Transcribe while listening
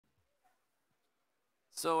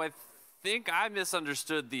So I think I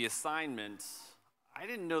misunderstood the assignment. I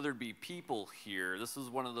didn't know there'd be people here. This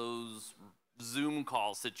was one of those Zoom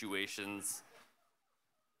call situations.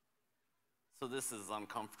 So this is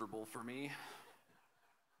uncomfortable for me.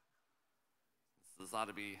 This ought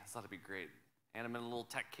to be great. And I'm in a little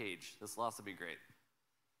tech cage. This will also be great.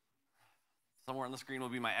 Somewhere on the screen will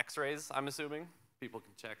be my x-rays, I'm assuming. People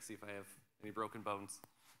can check, see if I have any broken bones.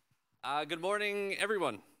 Good morning,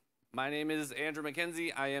 everyone. My name is Andrew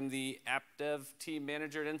McKenzie. I am the app dev team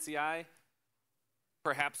manager at NCI.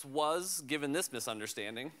 Perhaps was, given this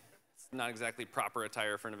misunderstanding. It's not exactly proper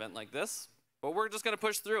attire for an event like this, but we're just gonna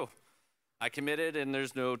push through. I committed and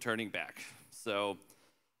there's no turning back. So,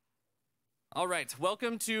 all right,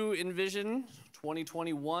 welcome to Envision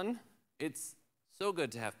 2021. It's so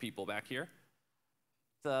good to have people back here.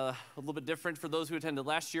 It's a little bit different for those who attended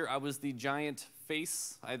last year. I was the giant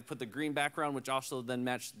face. I had put the green background, which also then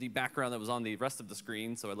matched the background that was on the rest of the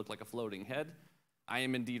screen, so I looked like a floating head. I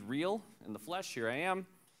am indeed real in the flesh. Here I am.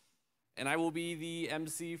 And I will be the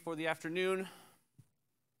MC for the afternoon.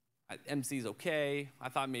 MC's okay. I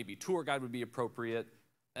thought maybe tour guide would be appropriate.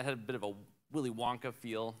 That had a bit of a Willy Wonka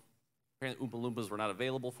feel. Apparently Oompa Loompas were not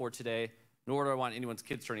available for today, nor do I want anyone's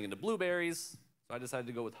kids turning into blueberries. So I decided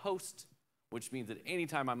to go with host, which means that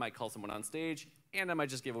anytime I might call someone on stage, and I might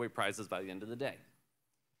just give away prizes by the end of the day.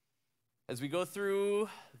 As we go through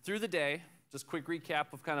the day, just quick recap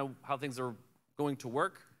of kind of how things are going to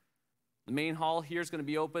work. The main hall here is going to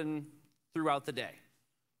be open throughout the day.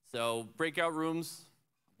 So breakout rooms,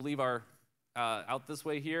 I believe, are out this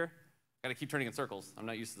way here. Got to keep turning in circles. I'm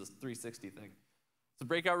not used to this 360 thing. So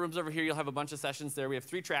breakout rooms over here, you'll have a bunch of sessions there. We have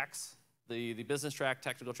 3 tracks, the business track,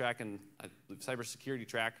 technical track, and I believe cybersecurity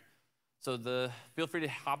track. So feel free to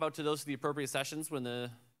hop out to those for the appropriate sessions when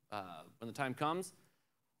the time comes.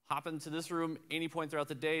 Hop into this room any point throughout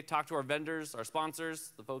the day, talk to our vendors, our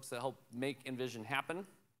sponsors, the folks that help make Envision happen.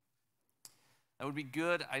 That would be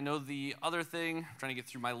good. I know the other thing, I'm trying to get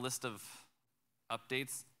through my list of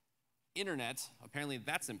updates. Internet, apparently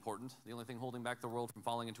that's important. The only thing holding back the world from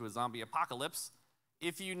falling into a zombie apocalypse.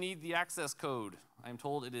 If you need the access code, I'm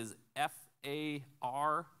told it is FARND.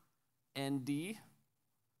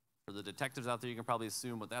 For the detectives out there, you can probably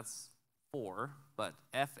assume what that's for, but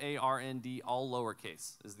FARND, all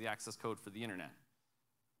lowercase, is the access code for the internet.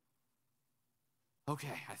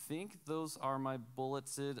 Okay, I think those are my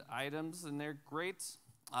bulleted items, and they're great.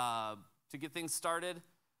 To get things started,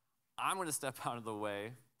 I'm going to step out of the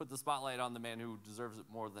way, put the spotlight on the man who deserves it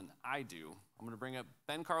more than I do. I'm going to bring up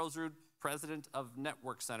Ben Carlsrud, President of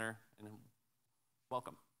Network Center, and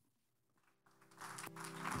welcome.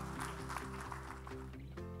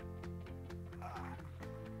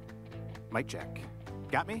 Mic check.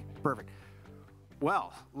 Got me? Perfect.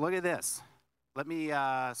 Well, look at this. Let me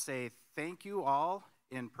say thank you all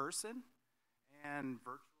in person and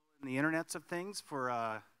virtual in the internets of things for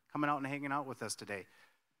coming out and hanging out with us today.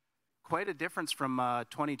 Quite a difference from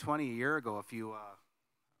 2020, a year ago, if you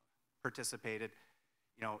participated.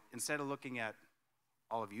 You know, instead of looking at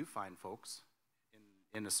all of you fine folks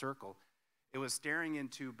in a circle, it was staring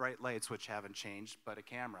into bright lights, which haven't changed, but a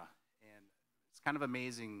camera. And it's kind of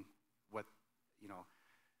amazing what,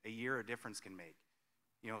 a year of difference can make.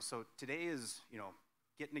 So today is,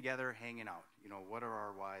 getting together, hanging out. What are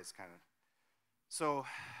our whys kind of. So,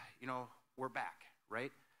 we're back,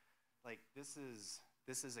 right? Like this is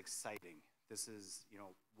exciting. This is,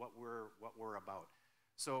 what we're about.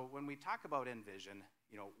 So when we talk about Envision,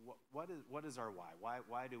 what is our why?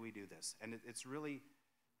 Why do we do this? And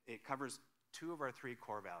it covers 2 of our 3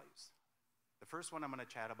 core values. The first one I'm going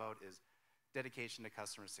to chat about is dedication to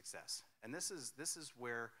customer success. And this is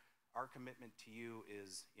where our commitment to you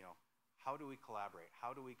is, how do we collaborate?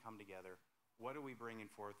 How do we come together? What are we bringing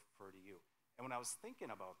forth to you? And when I was thinking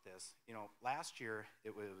about this, last year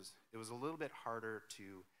it was a little bit harder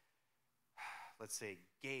to, let's say,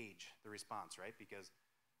 gauge the response, right? Because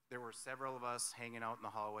there were several of us hanging out in the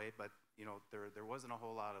hallway, but there wasn't a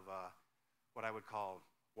whole lot of what I would call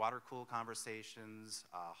water-cooled conversations,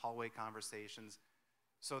 hallway conversations.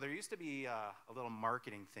 So there used to be a little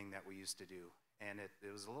marketing thing that we used to do, and it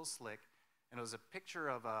was a little slick, and it was a picture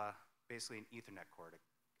of basically an Ethernet cord,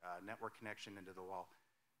 a network connection into the wall.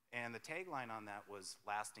 And the tagline on that was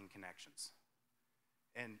lasting connections.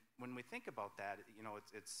 And when we think about that,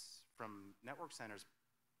 it's from Network Center's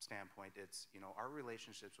standpoint, it's our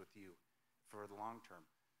relationships with you for the long term.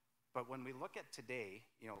 But when we look at today,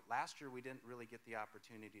 last year we didn't really get the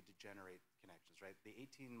opportunity to generate connections, right? The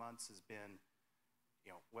 18 months has been,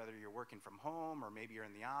 whether you're working from home or maybe you're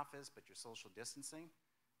in the office, but you're social distancing.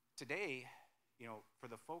 Today, for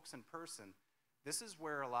the folks in person, this is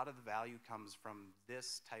where a lot of the value comes from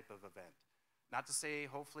this type of event. Not to say,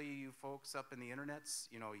 hopefully you folks up in the internets,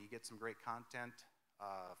 you get some great content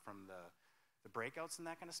from the breakouts and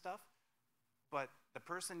that kind of stuff. But the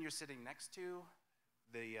person you're sitting next to,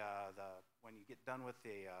 when you get done with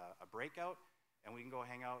a breakout and we can go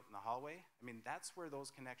hang out in the hallway, I mean, that's where those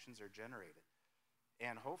connections are generated.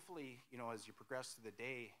 And hopefully, as you progress through the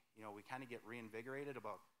day, we kind of get reinvigorated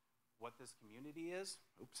about what this community is.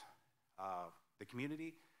 The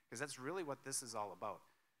community, because that's really what this is all about.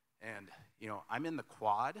 And, I'm in the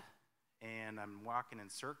quad, and I'm walking in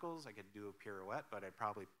circles. I could do a pirouette, but I'd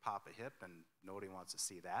probably pop a hip, and nobody wants to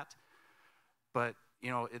see that. But,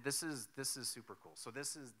 this is super cool. So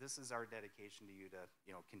this is our dedication to you to,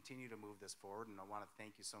 continue to move this forward, and I want to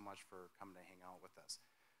thank you so much for coming to hang out with us.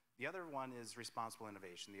 The other one is responsible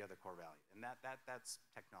innovation, the other core value, and that's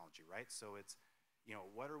technology, right? So it's,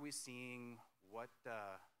 what are we seeing? What,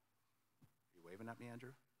 are you waving at me,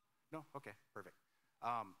 Andrew? No? Okay, perfect.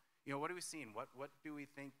 What are we seeing? What do we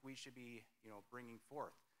think we should be, bringing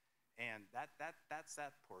forth? And that's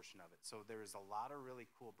that portion of it. So there's a lot of really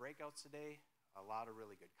cool breakouts today, a lot of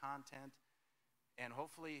really good content, and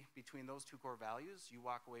hopefully between those two core values, you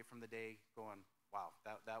walk away from the day going, wow,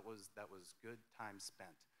 that was good time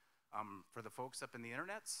spent. For the folks up in the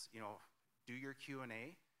internets, do your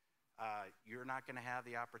Q&A. You're not going to have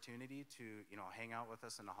the opportunity to, hang out with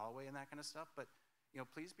us in the hallway and that kind of stuff, but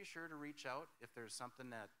please be sure to reach out if there's something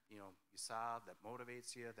that you saw that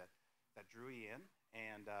motivates you, that drew you in,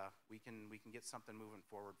 and we can get something moving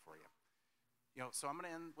forward for you. So I'm going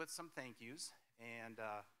to end with some thank yous, and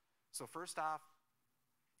so first off,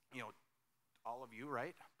 all of you,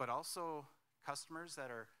 right? But also customers that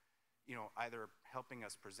are, either helping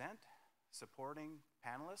us present, supporting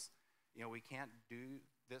panelists. We can't do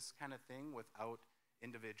this kind of thing without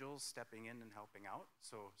individuals stepping in and helping out,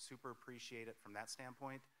 so super appreciate it from that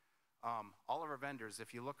standpoint. All of our vendors,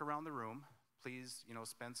 if you look around the room, please,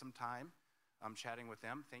 spend some time chatting with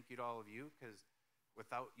them. Thank you to all of you, because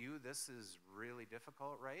without you, this is really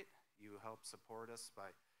difficult, right? You help support us by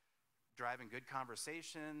driving good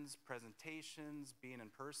conversations, presentations, being in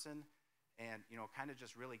person, and, kind of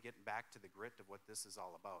just really getting back to the grit of what this is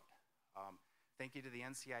all about. Thank you to the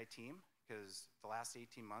NCI team, because the last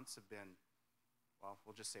 18 months have been, well,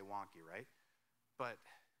 we'll just say wonky, right? But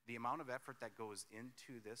the amount of effort that goes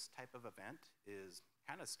into this type of event is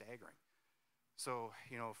kind of staggering. So,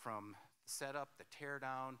 from the setup, the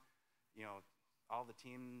teardown, all the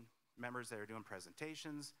team members that are doing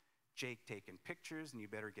presentations, Jake taking pictures, and you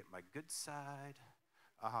better get my good side.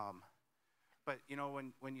 But,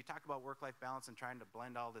 when you talk about work-life balance and trying to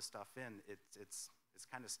blend all this stuff in, it's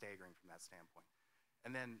kind of staggering from that standpoint.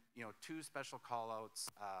 And then, two special call-outs,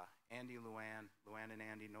 Andy, Luann and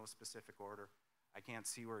Andy, no specific order. I can't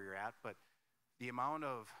see where you're at, but the amount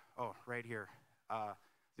of, right here,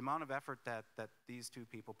 the amount of effort that these two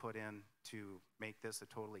people put in to make this a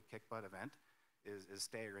totally kick-butt event is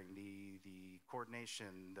staggering. The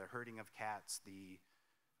coordination, the herding of cats, the,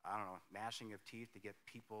 gnashing of teeth to get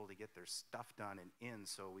people to get their stuff done and in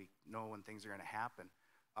so we know when things are going to happen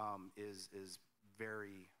is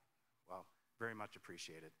very, very much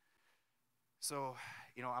appreciated. So,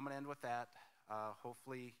 I'm going to end with that.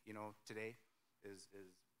 Hopefully, today is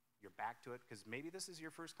you're back to it, because maybe this is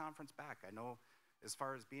your first conference back. I know as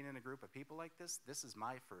far as being in a group of people like this is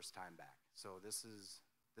my first time back. So this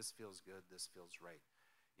feels good. This feels right.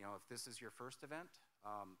 If this is your first event,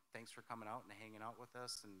 thanks for coming out and hanging out with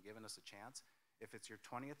us and giving us a chance. If it's your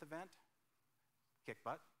 20th event, kick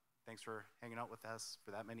butt. Thanks for hanging out with us for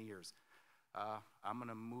that many years. I'm going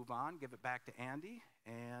to move on, give it back to Andy,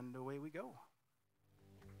 and away we go.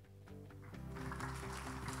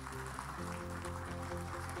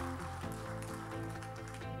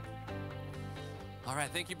 All right,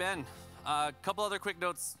 thank you, Ben. A couple other quick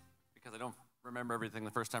notes, because I don't remember everything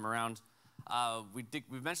the first time around.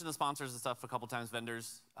 We've mentioned the sponsors and stuff a couple times,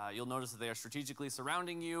 vendors. You'll notice that they are strategically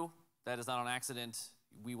surrounding you. That is not an accident.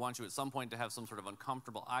 We want you at some point to have some sort of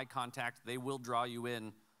uncomfortable eye contact. They will draw you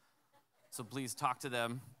in, so please talk to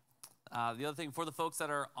them. The other thing, for the folks that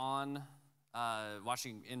are on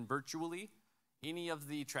watching in virtually, any of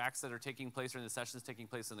the tracks that are taking place during the sessions taking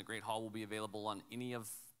place in the Great Hall will be available on any of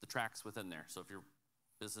the tracks within there. So if you're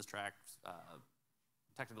business track,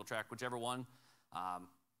 technical track, whichever one,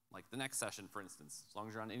 like the next session, for instance. As long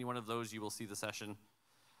as you're on any one of those, you will see the session.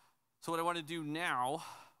 So what I want to do now,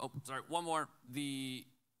 one more. The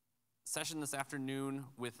session this afternoon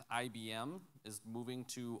with IBM is moving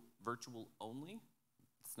to virtual only.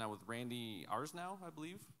 It's now with Randy Ars now, I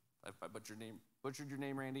believe. If I butchered your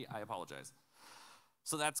name, Randy, I apologize.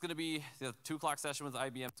 So that's going to be the 2 o'clock session with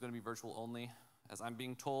IBM. It's going to be virtual only. as I'm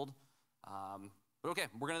being told. But okay,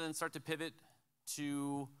 we're gonna then start to pivot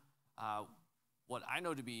to what I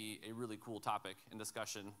know to be a really cool topic in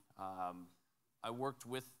discussion. I worked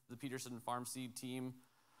with the Peterson Farms Seed team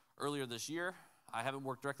earlier this year. I haven't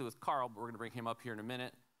worked directly with Carl, but we're gonna bring him up here in a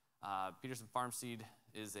minute. Peterson Farms Seed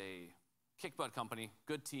is a kick-butt company,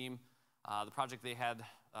 good team. The project they had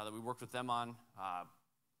that we worked with them on,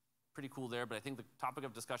 pretty cool there, but I think the topic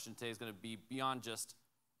of discussion today is gonna be beyond just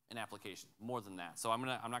an application, more than that. So I'm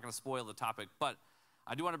not gonna spoil the topic, but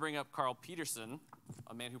I do wanna bring up Carl Peterson,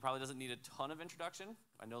 a man who probably doesn't need a ton of introduction.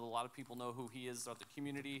 I know that a lot of people know who he is throughout the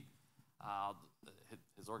community,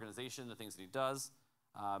 his organization, the things that he does.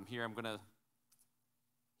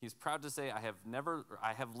 He's proud to say, I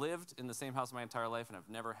have lived in the same house my entire life and I've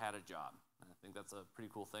never had a job. And I think that's a pretty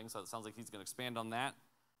cool thing, so it sounds like he's gonna expand on that.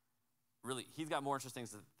 Really, he's got more interesting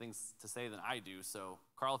things to say than I do, so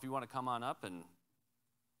Carl, if you wanna come on up, and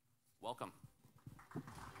welcome. Very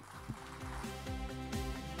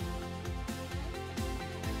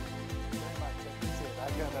much, I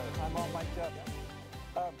appreciate it. I'm all mic'd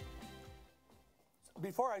up.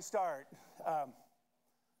 Before I start,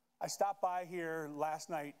 I stopped by here last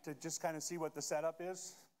night to just kind of see what the setup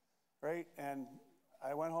is, right? And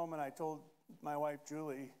I went home and I told my wife,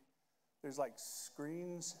 Julie, there's like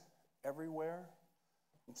screens everywhere.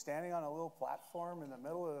 I'm standing on a little platform in the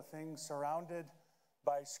middle of the thing, surrounded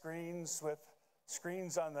by screens with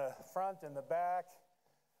screens on the front and the back.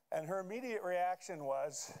 And her immediate reaction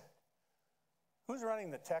was, who's running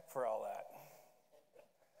the tech for all that?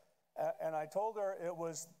 And I told her it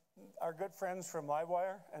was our good friends from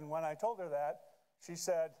Livewire, and when I told her that, she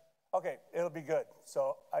said, okay, it'll be good.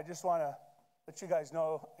 So I just want to let you guys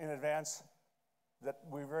know in advance that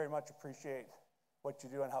we very much appreciate what you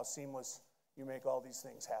do and how seamless you make all these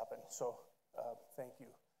things happen. So thank you.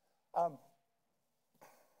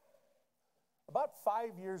 About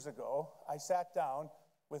 5 years ago, I sat down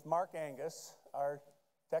with Mark Angus, our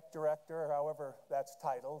tech director, or however that's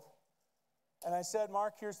titled, and I said,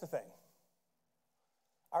 Mark, here's the thing.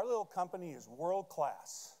 Our little company is world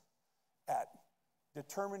class at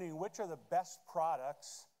determining which are the best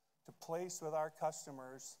products to place with our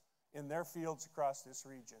customers in their fields across this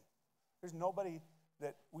region. There's nobody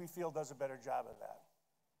that we feel does a better job of that.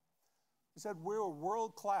 He said, we're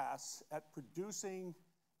world class at producing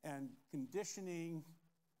and conditioning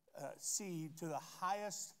seed to the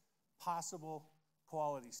highest possible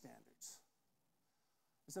quality standards.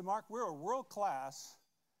 I said, Mark, we're world class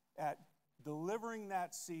at delivering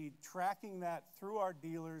that seed, tracking that through our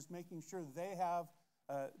dealers, making sure they have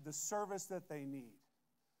the service that they need.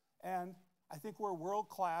 And I think we're world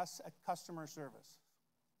class at customer service.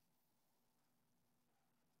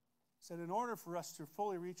 Said in order for us to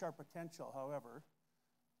fully reach our potential, however,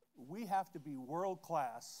 we have to be world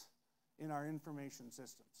class in our information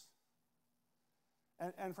systems.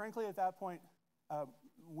 And frankly, at that point,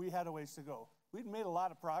 we had a ways to go. We'd made a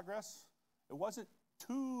lot of progress. It wasn't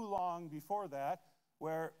too long before that,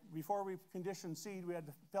 where before we conditioned seed, we had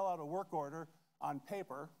to fill out a work order on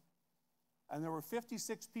paper, and there were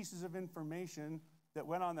 56 pieces of information that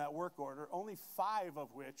went on that work order, only 5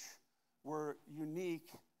 of which were unique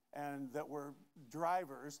and that were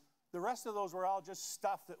drivers. The rest of those were all just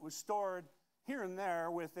stuff that was stored here and there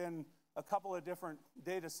within a couple of different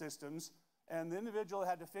data systems, and the individual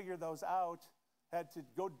had to figure those out, had to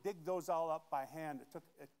go dig those all up by hand. It took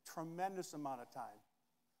a tremendous amount of time.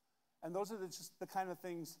 And those are just the kind of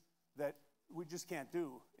things that we just can't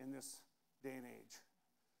do in this day and age.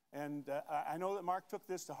 And I know that Mark took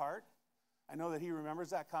this to heart. I know that he remembers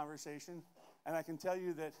that conversation. And I can tell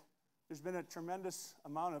you that there's been a tremendous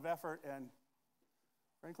amount of effort and,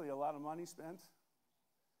 frankly, a lot of money spent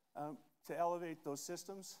to elevate those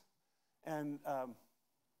systems. And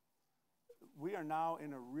we are now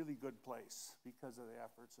in a really good place because of the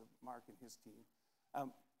efforts of Mark and his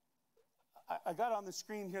team. I got on the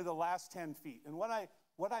screen here the last 10 feet. And what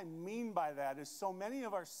I mean by that is so many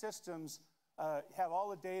of our systems have all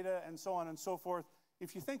the data and so on and so forth.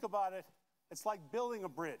 If you think about it, it's like building a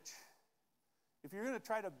bridge. If you're going to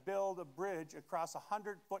try to build a bridge across a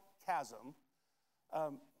 100-foot chasm,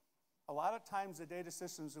 a lot of times the data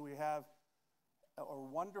systems that we have are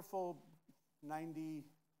wonderful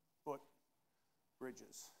 90-foot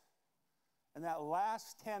bridges. And that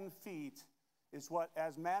last 10 feet is what,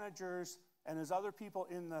 as managers and as other people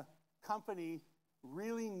in the company,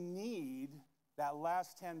 really need that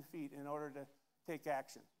last 10 feet in order to take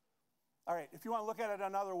action. All right, if you want to look at it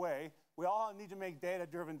another way, we all need to make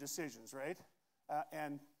data-driven decisions, right?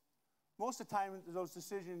 And most of the time, those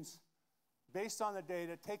decisions, based on the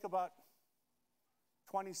data, take about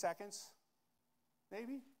 20 seconds,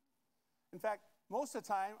 maybe. In fact, most of the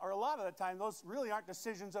time, or a lot of the time, those really aren't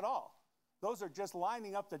decisions at all. Those are just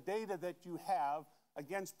lining up the data that you have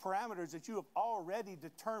against parameters that you have already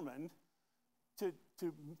determined to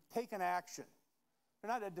take an action.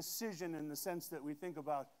 They're not a decision in the sense that we think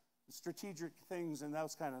about strategic things and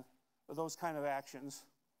those kind of actions.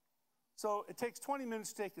 So it takes 20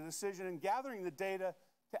 minutes to take a decision, and gathering the data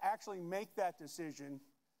to actually make that decision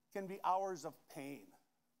can be hours of pain,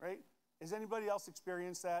 right? Has anybody else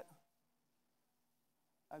experienced that?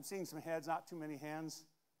 I'm seeing some heads, not too many hands.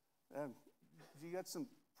 Do you got some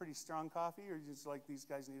pretty strong coffee, or just like these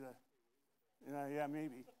guys need a, yeah,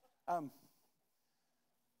 maybe.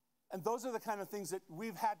 And those are the kind of things that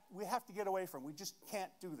we have to get away from. We just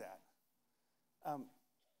can't do that.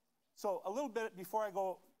 So a little bit before I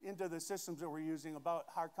go into the systems that we're using about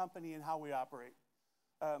our company and how we operate.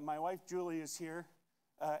 My wife, Julie, is here,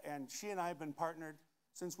 and she and I have been partnered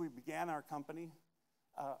since we began our company.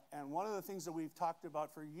 And one of the things that we've talked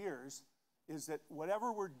about for years is that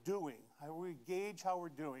whatever we're doing, how we gauge how we're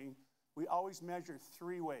doing, we always measure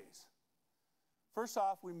 3 ways. First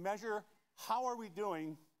off, we measure how are we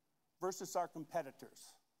doing versus our competitors,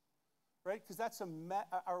 right? Because that's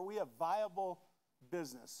are we a viable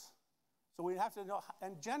business? So we have to know,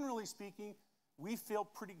 and generally speaking, we feel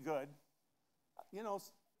pretty good. You know,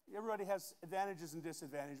 everybody has advantages and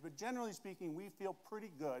disadvantages, but generally speaking, we feel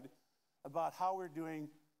pretty good about how we're doing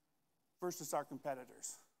versus our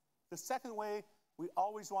competitors. The second way we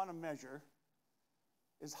always want to measure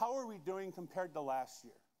is how are we doing compared to last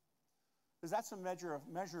year? Because that's a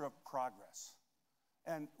measure of progress.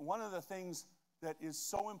 And one of the things that is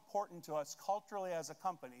so important to us culturally as a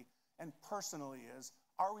company and personally is,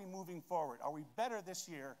 are we moving forward? Are we better this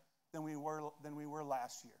year than we were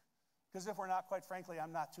last year? Because if we're not, quite frankly,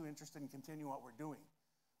 I'm not too interested in continuing what we're doing.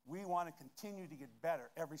 We want to continue to get better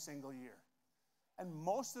every single year. And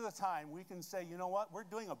most of the time, we can say, you know what, we're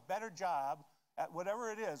doing a better job at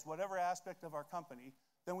whatever it is, whatever aspect of our company,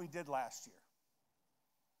 than we did last year.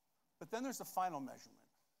 But then there's the final measurement.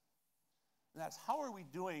 And that's how are we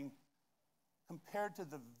doing compared to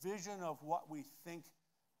the vision of what we think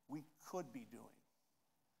we could be doing.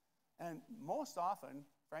 And most often,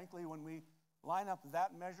 frankly, when we line up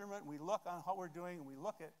that measurement, we look on how we're doing, and we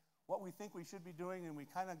look at what we think we should be doing, and we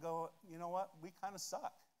kind of go, you know what, we kind of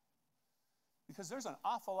suck. Because there's an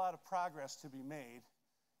awful lot of progress to be made,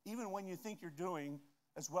 even when you think you're doing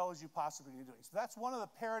as well as you possibly can be doing. So that's one of the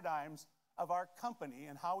paradigms of our company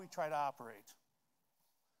and how we try to operate.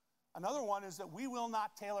 Another one is that we will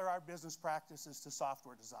not tailor our business practices to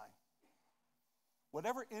software design.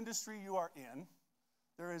 Whatever industry you are in,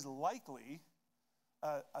 there is likely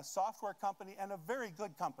a software company, and a very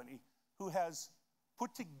good company, who has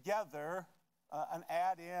put together an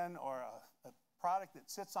add-in or a product that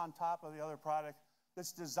sits on top of the other product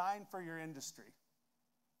that's designed for your industry.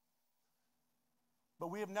 But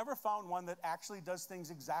we have never found one that actually does things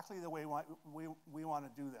exactly the way we want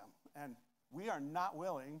to do them. And we are not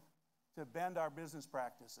willing to bend our business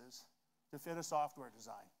practices to fit a software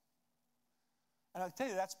design. And I'll tell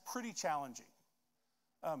you, that's pretty challenging.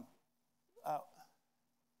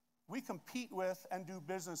 We compete with and do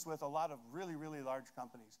business with a lot of really, really large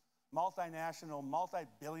companies, multinational,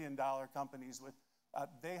 multi-billion-dollar companies.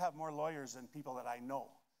 They have more lawyers than people that I know.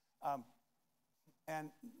 And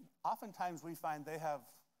oftentimes we find they have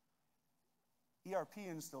ERP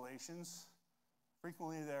installations,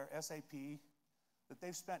 frequently they're SAP, that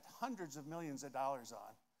they've spent hundreds of millions of dollars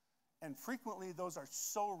on. And frequently those are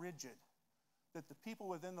so rigid that the people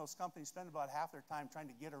within those companies spend about half their time trying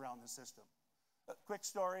to get around the system. A quick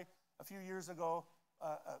story, a few years ago,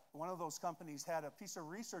 one of those companies had a piece of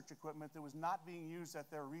research equipment that was not being used at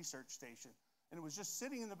their research station. And it was just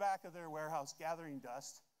sitting in the back of their warehouse gathering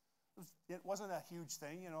dust. It wasn't a huge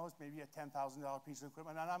thing, you know, it was maybe a $10,000 piece of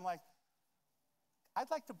equipment. And I'm like, I'd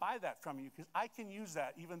like to buy that from you because I can use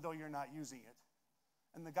that even though you're not using it.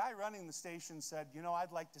 And the guy running the station said, you know,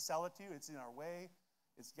 I'd like to sell it to you. It's in our way.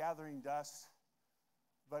 It's gathering dust.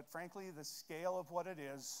 But frankly, the scale of what it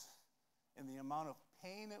is and the amount of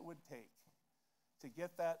pain it would take to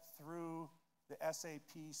get that through the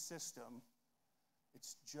SAP system,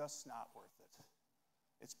 it's just not worth it.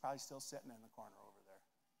 It's probably still sitting in the corner over there.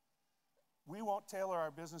 We won't tailor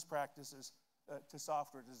our business practices to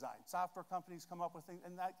software design. Software companies come up with things,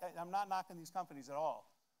 and I'm not knocking these companies at all,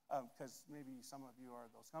 because maybe some of you are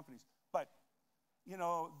those companies. But, you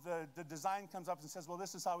know, the design comes up and says, well,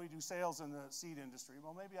 this is how we do sales in the seed industry.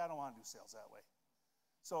 Well, maybe I don't want to do sales that way.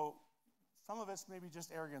 So some of it's maybe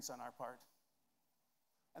just arrogance on our part.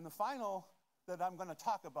 And the final that I'm going to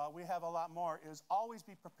talk about, we have a lot more, is always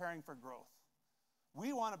be preparing for growth.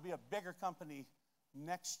 We want to be a bigger company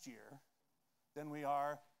next year than we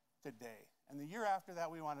are today. And the year after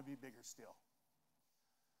that, we want to be bigger still.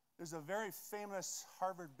 There's a very famous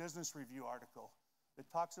Harvard Business Review article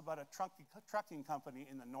that talks about a trucking company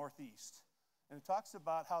in the Northeast. And it talks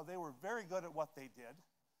about how they were very good at what they did,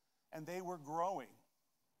 and they were growing.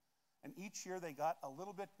 And each year they got a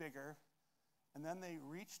little bit bigger, and then they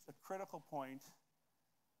reached a critical point,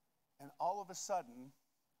 and all of a sudden,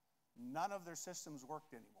 none of their systems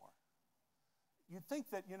worked anymore. You'd think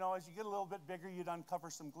that, you know, as you get a little bit bigger, you'd uncover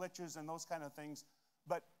some glitches and those kind of things.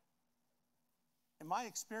 But in my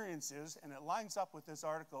experiences, and it lines up with this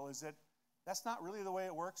article, is that that's not really the way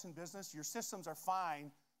it works in business. Your systems are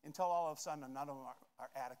fine until all of a sudden none of them are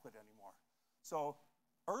adequate anymore. So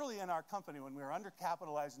early in our company, when we were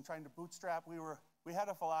undercapitalized and trying to bootstrap, we had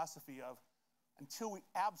a philosophy of, until we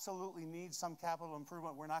absolutely need some capital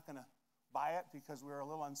improvement, we're not going to buy it because we're a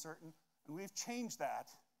little uncertain. And we've changed that,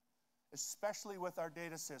 especially with our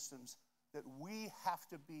data systems, that we have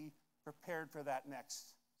to be prepared for that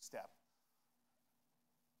next step.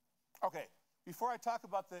 Okay, before I talk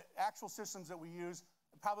about the actual systems that we use,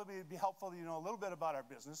 it probably would be helpful to know a little bit about our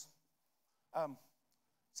business.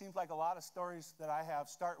 Seems like a lot of stories that I have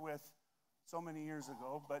start with so many years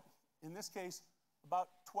ago, but in this case, about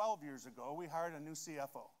 12 years ago, we hired a new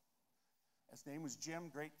CFO. His name was Jim,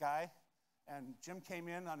 great guy. And Jim came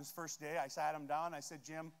in on his first day. I sat him down. I said,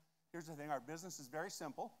 Jim, here's the thing. Our business is very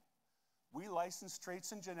simple. We license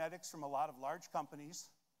traits and genetics from a lot of large companies.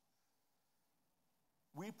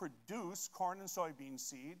 We produce corn and soybean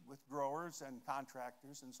seed with growers and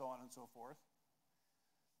contractors and so on and so forth.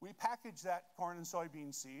 We package that corn and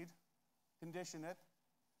soybean seed, condition it.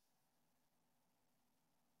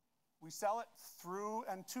 We sell it through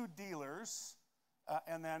and to dealers,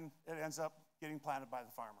 and then it ends up getting planted by the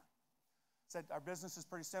farmer. Said our business is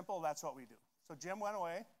pretty simple, that's what we do. So Jim went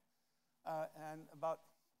away, and about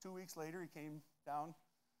 2 weeks later he came down,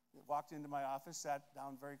 walked into my office, sat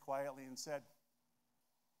down very quietly and said,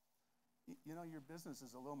 you know, your business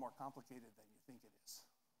is a little more complicated than you think it is.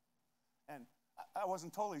 And I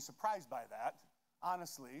wasn't totally surprised by that,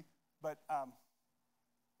 honestly, but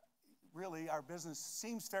really our business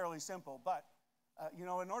seems fairly simple. But, you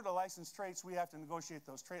know, in order to license traits, we have to negotiate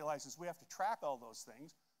those trait licenses. We have to track all those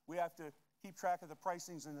things. We have to keep track of the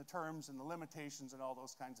pricings and the terms and the limitations and all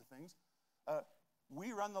those kinds of things.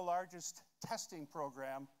 We run the largest testing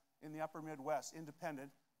program in the upper Midwest,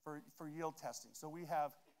 independent, for yield testing. So we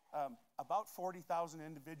have about 40,000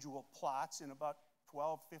 individual plots in about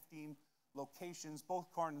 12, 15 locations,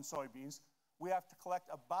 both corn and soybeans. We have to collect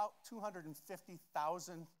about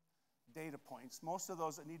 250,000 data points, most of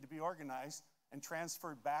those that need to be organized and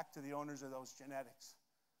transferred back to the owners of those genetics.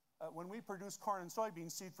 When we produce corn and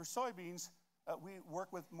soybean seed for soybeans, we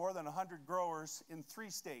work with more than 100 growers in 3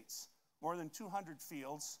 states, more than 200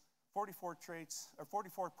 fields, 44 traits, or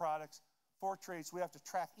 44 products, 4 traits. We have to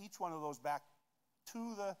track each one of those back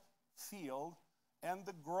to the field and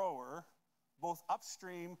the grower, both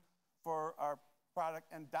upstream for our product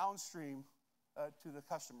and downstream to the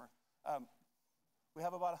customer. We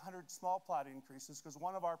have about 100 small plot increases because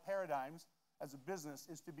one of our paradigms as a business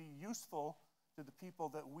is to be useful to the people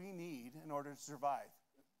that we need in order to survive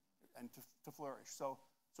and to flourish. So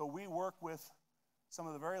we work with some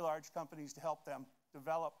of the very large companies to help them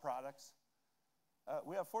develop products.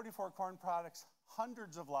 We have 44 corn products,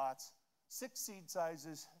 hundreds of lots, 6 seed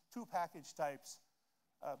sizes, 2 package types.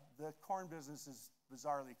 The corn business is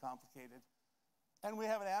bizarrely complicated. And we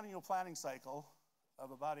have an annual planning cycle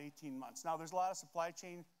of about 18 months. Now, there's a lot of supply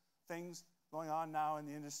chain things going on now in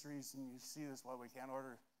the industries, and you see this, well, we can't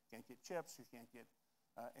order, can't get chips, you can't get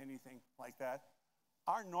anything like that.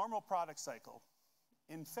 Our normal product cycle,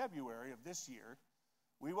 in February of this year,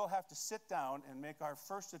 we will have to sit down and make our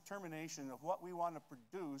first determination of what we want to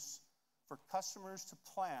produce for customers to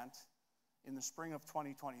plant in the spring of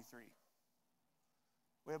 2023.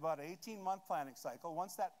 We have about an 18-month planning cycle.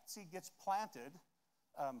 Once that seed gets planted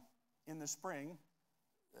in the spring,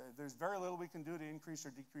 there's very little we can do to increase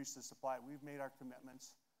or decrease the supply. We've made our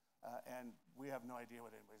commitments, and we have no idea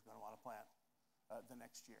what anybody's going to want to plant the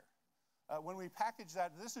next year. When we package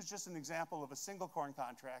that, this is just an example of a single corn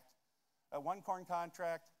contract. One corn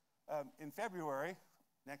contract in February,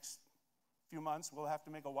 next few months, we'll have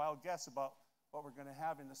to make a wild guess about what we're going to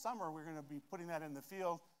have in the summer. We're going to be putting that in the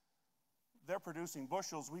field. They're producing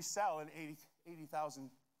bushels. We sell in 80,000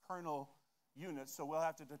 kernel units, so we'll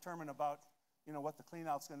have to determine about, you know, what the clean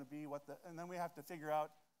out's going to be, and then we have to figure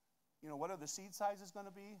out, you know, what are the seed sizes going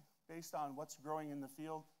to be based on what's growing in the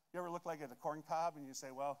field. You ever look like at a corn cob and you say,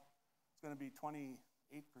 well, it's going to be 28%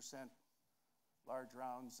 large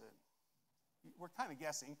rounds. And we're kind of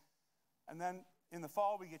guessing. And then in the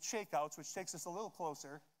fall, we get shakeouts, which takes us a little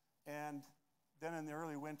closer. And then in the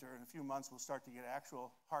early winter, in a few months, we'll start to get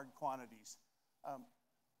actual hard quantities.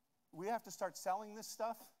 We have to start selling this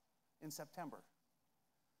stuff in September.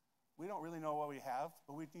 We don't really know what we have,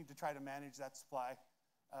 but we need to try to manage that supply.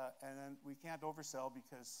 And then we can't oversell,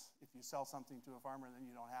 because if you sell something to a farmer and then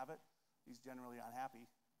you don't have it, he's generally unhappy.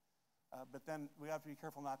 But then we have to be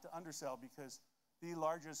careful not to undersell, because the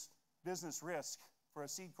largest business risk for a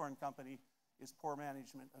seed corn company is poor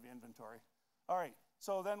management of inventory. All right,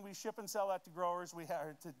 so then we ship and sell that to growers,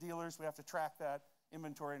 to dealers. We have to track that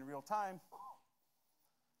inventory in real time.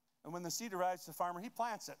 And when the seed arrives to the farmer, he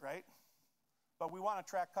plants it, right? But we want to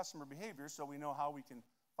track customer behavior so we know how we can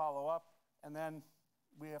follow up. And then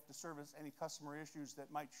we have to service any customer issues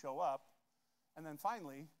that might show up. And then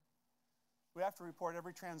finally, we have to report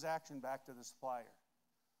every transaction back to the supplier.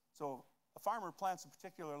 So a farmer plants a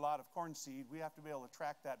particular lot of corn seed. We have to be able to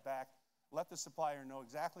track that back, let the supplier know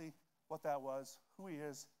exactly what that was, who he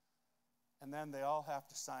is, and then they all have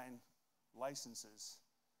to sign licenses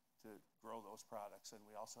to grow those products, and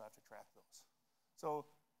we also have to track those. So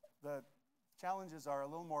the challenges are a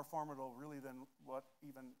little more formidable, really, than what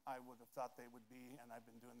even I would have thought they would be, and I've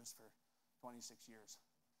been doing this for 26 years.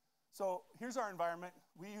 So here's our environment.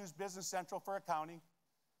 We use Business Central for accounting.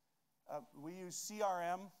 We use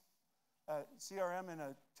CRM. CRM in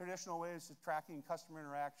a traditional way is tracking customer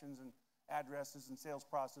interactions and addresses and sales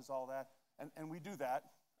process, all that. And we do that.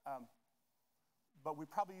 But we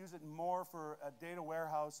probably use it more for a data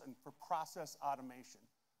warehouse and for process automation.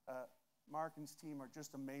 Mark and his team are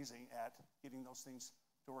just amazing at getting those things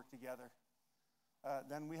to work together.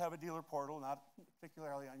 Then we have a dealer portal, not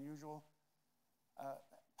particularly unusual.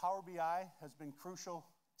 Power BI has been crucial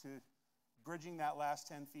to bridging that last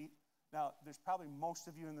 10 feet. Now, there's probably most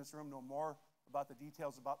of you in this room know more about the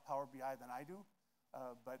details about Power BI than I do,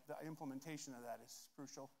 but the implementation of that is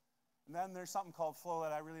crucial. And then there's something called Flow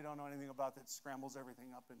that I really don't know anything about, that scrambles everything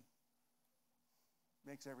up and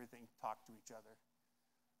makes everything talk to each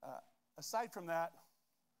other. Aside from that,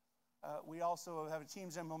 we also have a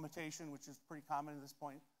Teams implementation, which is pretty common at this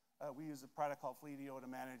point. We use a product called Fleetio to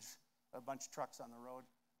manage a bunch of trucks on the road.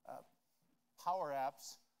 Power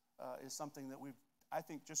Apps is something that we've, I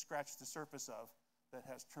think, just scratched the surface of, that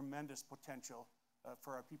has tremendous potential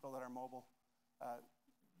for our people that are mobile.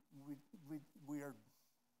 We are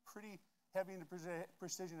pretty heavy into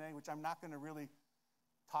precision ag, which I'm not going to really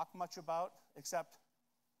talk much about, except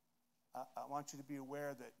I want you to be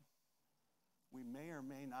aware that we may or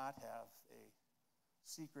may not have a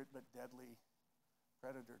secret but deadly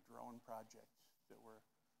predator drone project that we're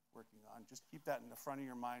working on. Just keep that in the front of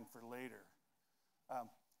your mind for later.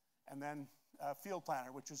 And then Field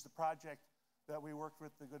Planner, which is the project that we worked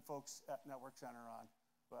with the good folks at Network Center on,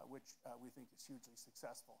 but which we think is hugely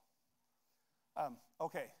successful.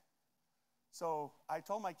 Okay, so I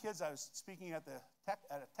told my kids I was speaking at a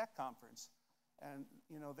tech conference, and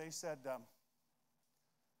they said,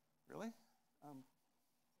 really?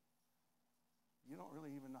 You don't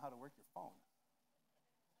really even know how to work your phone.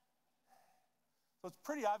 So it's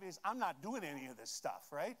pretty obvious I'm not doing any of this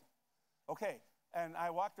stuff, right? Okay, and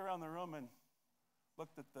I walked around the room and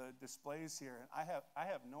looked at the displays here, and I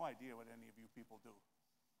have no idea what any of you people do.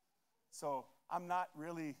 So I'm not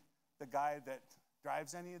really the guy that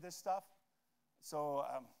drives any of this stuff. So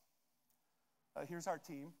here's our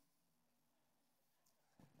team.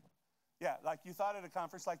 Yeah, like you thought at a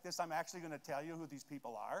conference like this, I'm actually going to tell you who these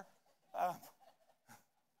people are.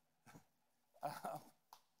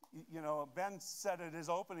 Ben said at his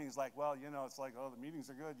opening, he's like, well, it's like, oh, the meetings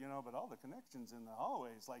are good, but all the connections in the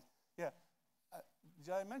hallways, like, yeah.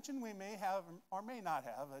 Did I mention we may have or may not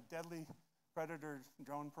have a deadly predator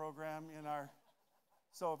drone program in our,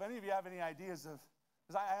 so if any of you have any ideas of,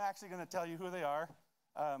 because I'm actually going to tell you who they are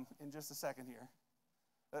in just a second here,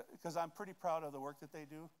 because I'm pretty proud of the work that they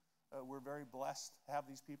do. We're very blessed to have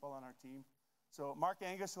these people on our team. So Mark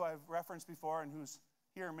Angus, who I've referenced before and who's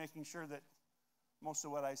here making sure that most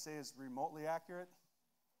of what I say is remotely accurate.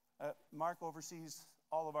 Mark oversees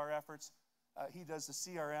all of our efforts. He does the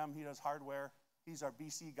CRM, he does hardware. He's our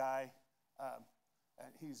BC guy,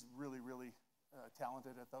 and he's really, really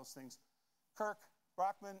talented at those things. Kirk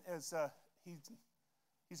Brockman is,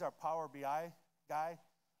 he's our Power BI guy.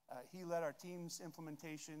 He led our team's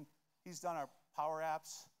implementation. He's done our Power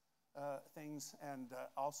Apps things, and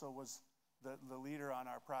also was the leader on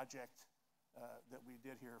our project that we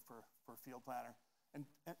did here for Field Planner.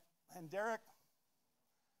 And Derek,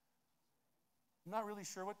 I'm not really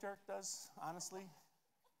sure what Derek does, honestly.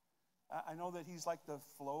 I know that he's like the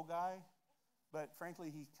flow guy, but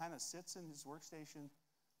frankly, he kind of sits in his workstation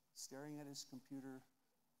staring at his computer,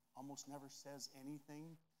 almost never says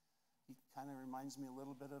anything. He kind of reminds me a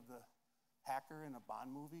little bit of the hacker in a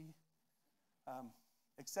Bond movie,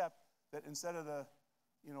 except that instead of the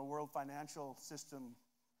world financial system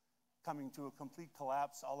coming to a complete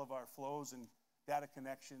collapse, all of our flows and data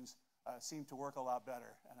connections seem to work a lot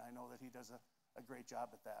better, and I know that he does a great job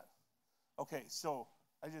at that. Okay, so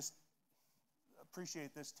I just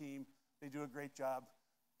appreciate this team. They do a great job.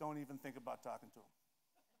 Don't even think about talking to them.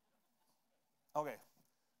 Okay,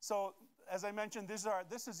 so as I mentioned,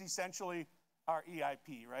 this is essentially our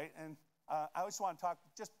EIP, right? And I just want to talk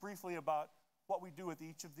just briefly about what we do with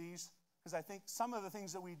each of these, because I think some of the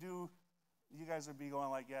things that we do, you guys would be going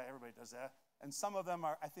like, yeah, everybody does that. And some of them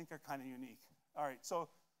I think are kind of unique. All right, so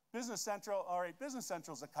Business Central, all right, Business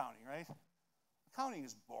Central is accounting, right? Accounting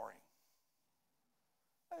is boring.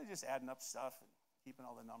 They're just adding up stuff and keeping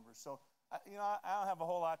all the numbers. So, I don't have a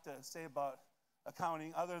whole lot to say about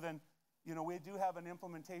accounting other than, we do have an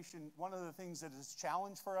implementation. One of the things that is a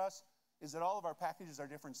challenge for us is that all of our packages are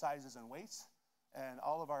different sizes and weights, and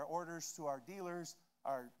all of our orders to our dealers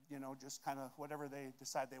are, just kind of whatever they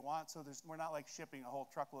decide they want. So we're not like shipping a whole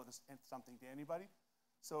truckload of something to anybody.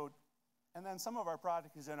 So, and then some of our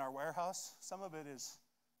product is in our warehouse. Some of it is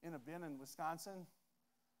in a bin in Wisconsin.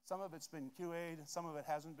 Some of it's been QA'd, some of it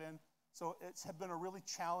hasn't been. So it's been a really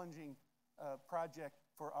challenging project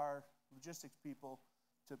for our logistics people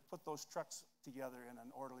to put those trucks together in an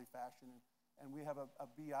orderly fashion. And we have a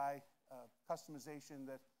BI customization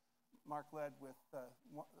that Mark led with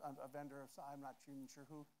a vendor, I'm not even sure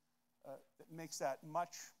who, that makes that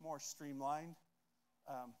much more streamlined.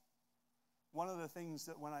 One of the things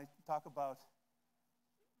that when I talk about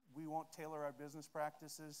we won't tailor our business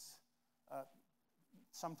practices,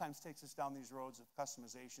 sometimes takes us down these roads of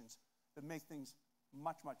customizations that make things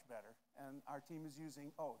much, much better. And our team is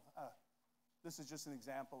using, this is just an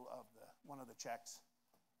example of one of the checks.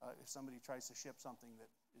 If somebody tries to ship something that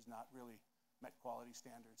is not really met quality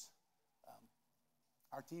standards.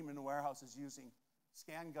 Our team in the warehouse is using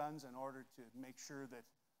scan guns in order to make sure that,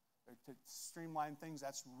 or to streamline things.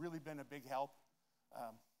 That's really been a big help.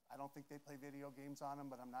 I don't think they play video games on them,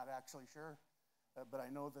 but I'm not actually sure. But I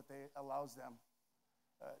know that they allows them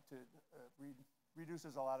to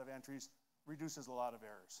reduces a lot of entries, reduces a lot of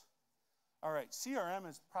errors. All right, CRM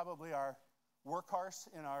is probably our workhorse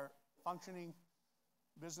in our functioning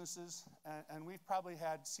businesses, and we've probably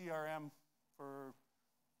had CRM for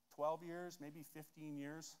 12 years, maybe 15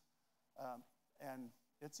 years, and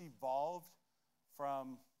it's evolved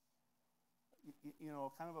from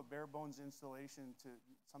kind of a bare bones installation to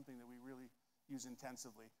something that we really use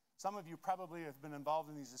intensively. Some of you probably have been involved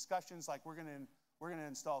in these discussions, like we're gonna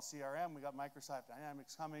install CRM. We got Microsoft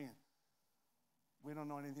Dynamics coming. We don't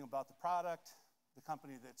know anything about the product. The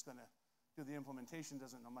company that's going to do the implementation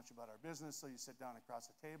doesn't know much about our business, so you sit down across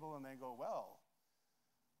the table and they go, well,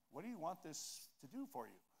 what do you want this to do for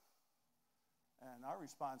you? And our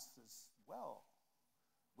response is, well,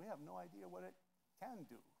 we have no idea what it can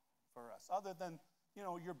do for us, other than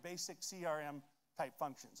your basic CRM type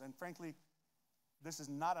functions. And frankly, this is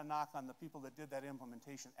not a knock on the people that did that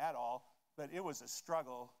implementation at all, but it was a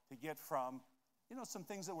struggle to get from some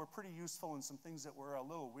things that were pretty useful and some things that were a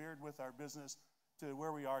little weird with our business to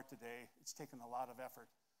where we are today. It's taken a lot of effort.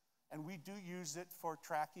 And we do use it for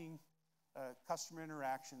tracking customer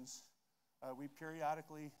interactions. We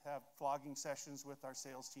periodically have flogging sessions with our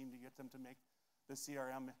sales team to get them to make the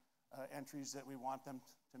CRM entries that we want them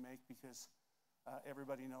to make, because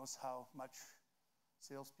everybody knows how much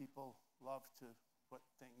salespeople love to put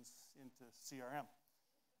things into CRM.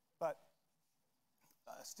 But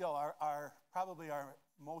still, probably our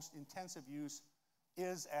most intensive use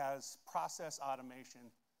is as process automation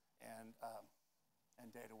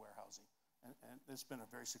and data warehousing. And it's been a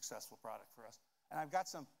very successful product for us. And I've got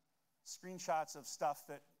some screenshots of stuff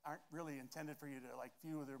that aren't really intended for you to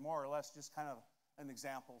view. They're more or less just kind of an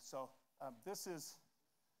example. So this is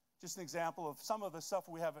just an example of some of the stuff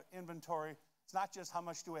we have in inventory. It's not just how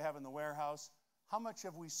much do we have in the warehouse, how much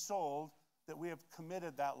have we sold that we have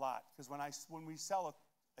committed that lot. Because when we sell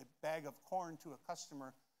a bag of corn to a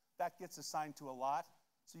customer, that gets assigned to a lot.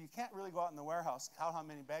 So you can't really go out in the warehouse, count how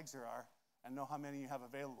many bags there are, and know how many you have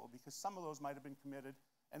available, because some of those might have been committed,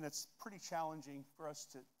 and it's pretty challenging for us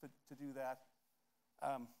to do that.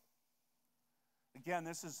 Again,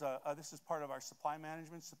 this is part of our supply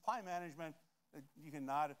management. Supply management, you can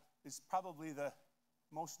nod, is probably the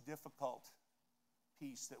most difficult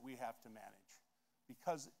piece that we have to manage.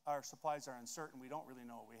 Because our supplies are uncertain, we don't really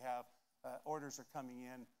know what we have. Orders are coming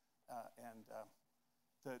in, and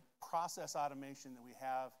the process automation that we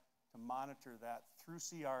have to monitor that through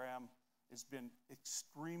CRM has been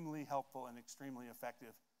extremely helpful and extremely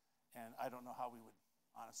effective. And I don't know how we would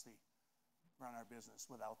honestly run our business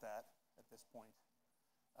without that at this point.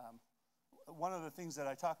 One of the things that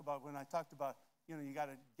I talk about when I talked about, you got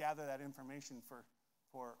to gather that information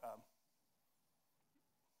for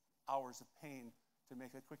hours of pain to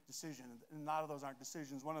make a quick decision. And a lot of those aren't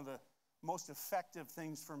decisions. One of the most effective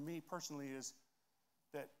things for me personally is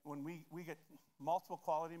that when we get multiple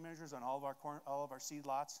quality measures on all of our seed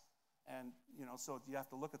lots, and so you have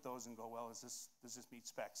to look at those and go, well, does this meet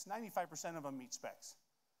specs? 95% of them meet specs.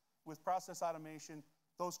 With process automation,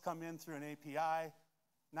 those come in through an API.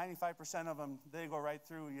 95% of them, they go right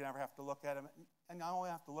through. You never have to look at them. And I only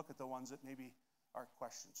have to look at the ones that maybe are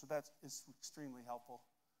questioned. So that is extremely helpful.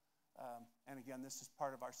 And again, this is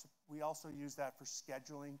part of we also use that for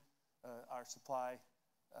scheduling our supply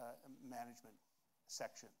management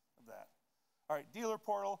section of that. All right, dealer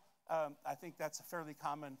portal. I think that's a fairly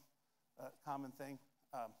common thing.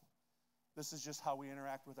 This is just how we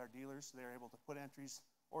interact with our dealers. They're able to put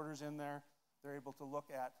orders in there. They're able to look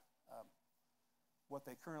at what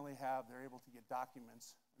they currently have. They're able to get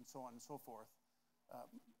documents and so on and so forth.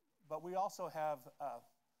 But we also have a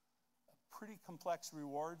pretty complex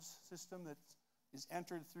rewards system that is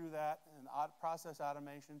entered through that and process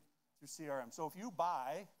automation through CRM. So if you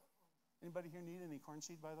buy, anybody here need any corn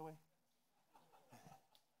seed, by the way?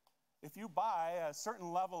 If you buy a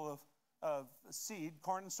certain level of seed,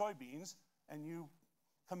 corn and soybeans, and you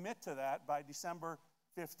commit to that by December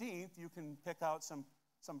 15th, you can pick out some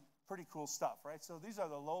pretty cool stuff, right? So these are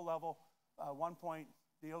the low-level one-point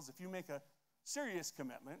deals. If you make a serious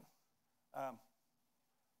commitment,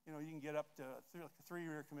 you can get up to a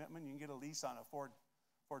 3-year commitment. You can get a lease on a Ford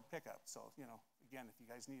pickup. So, again, if you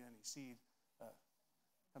guys need any seed,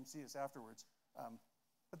 come see us afterwards.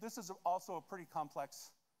 But this is also a pretty complex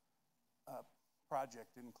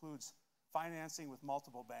project. It includes financing with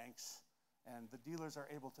multiple banks, and the dealers are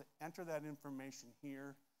able to enter that information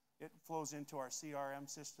here. It flows into our CRM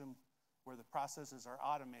system where the processes are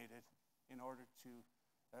automated in order to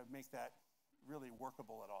make that really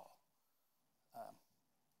workable at all.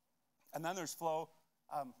 And then there's flow.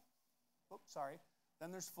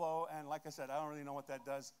 Then there's flow, and like I said, I don't really know what that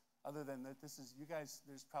does other than that you guys,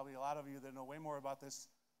 there's probably a lot of you that know way more about this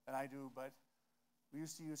than I do, but we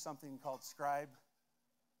used to use something called Scribe,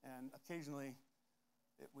 and occasionally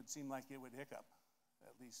it would seem like it would hiccup.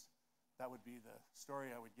 At least that would be the story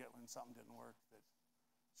I would get when something didn't work, that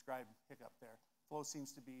Scribe hiccup there. Flow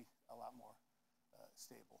seems to be a lot more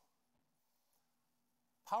stable.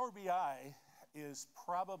 Power BI is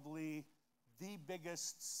probably the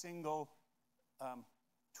biggest single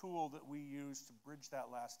tool that we use to bridge that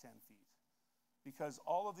last 10 feet. Because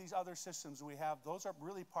all of these other systems we have, those are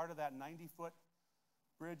really part of that 90-foot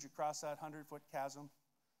bridge across that 100-foot chasm.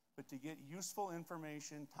 But to get useful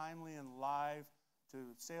information, timely and live, to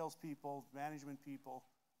salespeople, management people,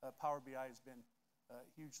 Power BI has been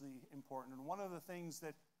hugely important. And one of the things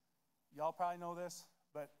that, y'all probably know this,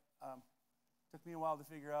 but took me a while to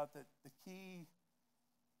figure out that the key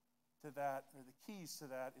to that, or the keys to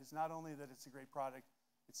that, is not only that it's a great product,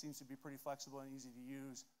 it seems to be pretty flexible and easy to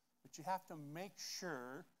use, but you have to make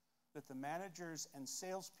sure that the managers and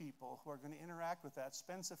salespeople who are going to interact with that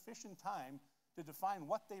spend sufficient time to define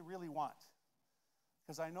what they really want.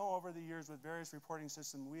 Because I know over the years with various reporting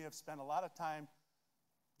systems, we have spent a lot of time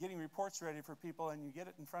getting reports ready for people, and you get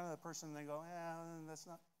it in front of the person, and they go, that's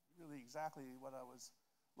not really exactly what I was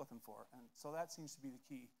looking for. And so that seems to be the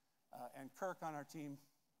key. And Kirk on our team,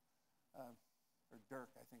 or Dirk,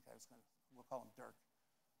 I think we'll call him Dirk,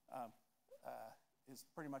 is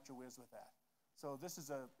pretty much a whiz with that. So this is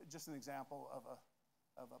just an example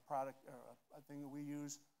of a product or a thing that we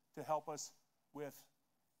use to help us with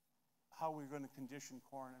how we're going to condition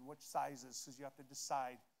corn and which sizes, because you have to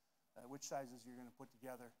decide which sizes you're going to put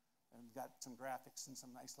together. And we've got some graphics and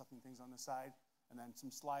some nice looking things on the side, and then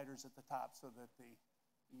some sliders at the top so that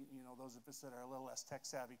those of us that are a little less tech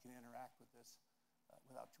savvy can interact with this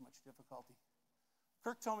without too much difficulty.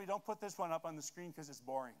 Kirk told me don't put this one up on the screen because it's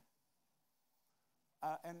boring.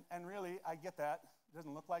 And really, I get that. It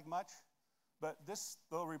doesn't look like much. But this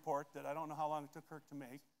little report that I don't know how long it took Kirk to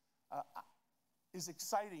make is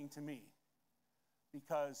exciting to me,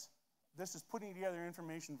 because this is putting together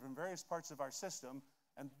information from various parts of our system.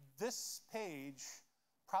 And this page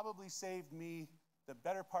probably saved me the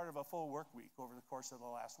better part of a full work week over the course of the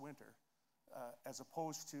last winter, as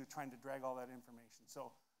opposed to trying to drag all that information.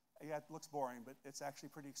 So yeah, it looks boring, but it's actually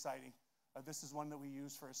pretty exciting. This is one that we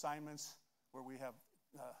use for assignments where we have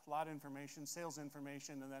a lot of information, sales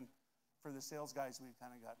information, and then for the sales guys, we've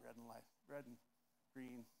kind of got red and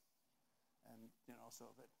green, and so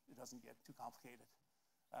that it doesn't get too complicated.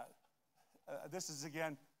 This is,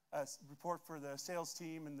 again, report for the sales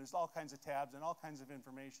team, and there's all kinds of tabs and all kinds of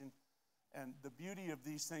information. And the beauty of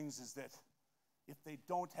these things is that if they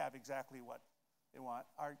don't have exactly what they want,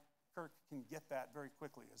 our Kirk can get that very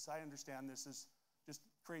quickly. As I understand, this is just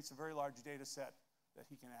creates a very large data set that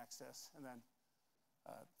he can access. And then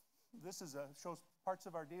this is shows parts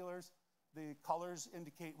of our dealers. The colors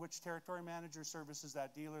indicate which territory manager services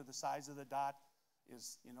that dealer. The size of the dot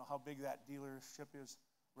is, how big that dealership is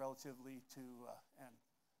relatively to, and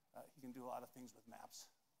he can do a lot of things with maps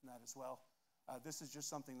and that as well. This is just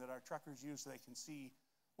something that our truckers use so they can see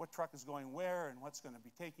what truck is going where and what's going to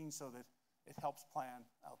be taking, so that it helps plan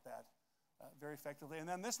out that very effectively. And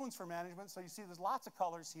then this one's for management. So you see there's lots of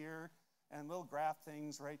colors here and little graph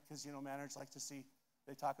things, right? Because, managers like to see,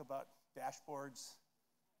 they talk about dashboards.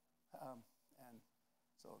 And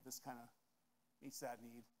so this kind of meets that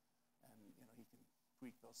need, and, he can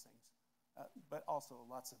tweak those things. But also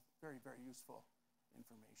lots of very, very useful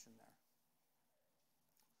information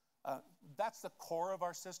there. That's the core of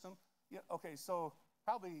our system. Okay, so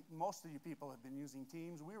probably most of you people have been using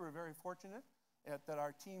Teams. We were very fortunate that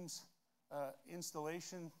our Teams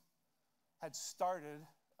installation had started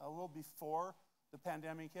a little before the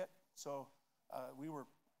pandemic hit. So we were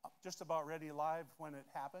just about ready live when it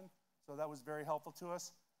happened. So that was very helpful to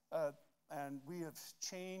us. And we have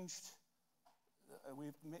changed,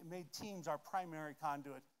 we've made Teams our primary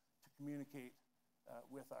conduit to communicate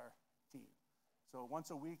with our team. So once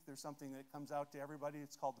a week, there's something that comes out to everybody.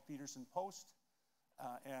 It's called the Peterson Post.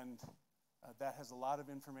 And that has a lot of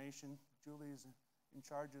information. Julie is in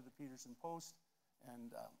charge of the Peterson Post.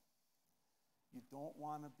 And you don't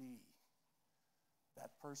want to be that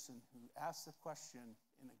person who asks a question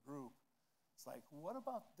in a group. It's like, what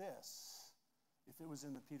about this if it was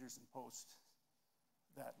in the Peterson Post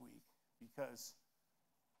that week? Because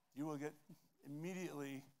you will get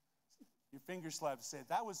immediately your finger slapped to say,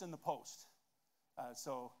 that was in the Post.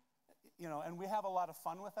 And we have a lot of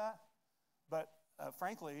fun with that. But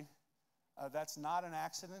frankly, that's not an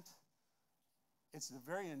accident. It's a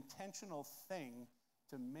very intentional thing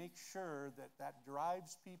to make sure that that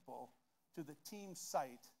drives people to the team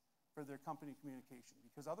site for their company communication.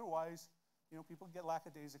 Because otherwise, people get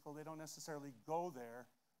lackadaisical. They don't necessarily go there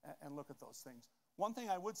and look at those things. One thing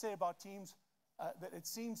I would say about Teams, that it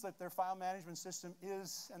seems that their file management system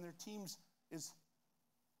and their Teams is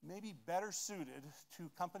maybe better suited to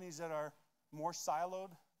companies that are more siloed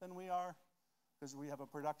than we are, because we have a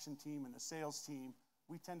production team and a sales team.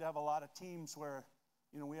 We tend to have a lot of teams where,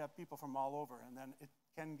 we have people from all over, and then it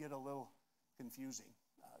can get a little confusing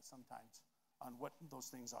sometimes on what those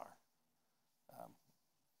things are.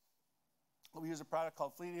 We use a product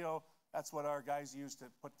called Fleetio. That's what our guys use to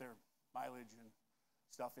put their mileage and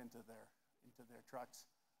stuff into their trucks.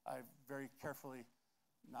 I've very carefully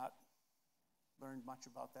not learned much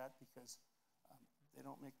about that because they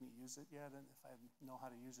don't make me use it yet, and if I know how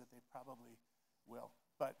to use it, they probably will.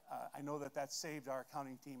 But I know that saved our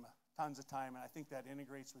accounting team tons of time, and I think that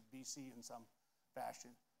integrates with BC in some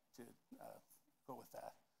fashion to go with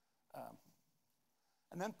that.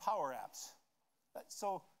 And then Power Apps.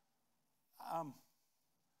 So I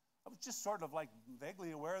was just sort of like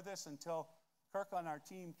vaguely aware of this until Kirk on our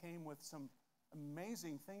team came with some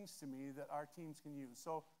amazing things to me that our teams can use.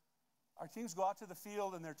 So our teams go out to the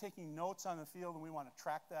field and they're taking notes on the field, and we want to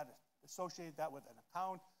track that, associate that with an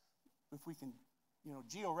account. If we can,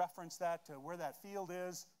 geo-reference that to where that field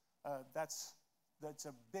is, that's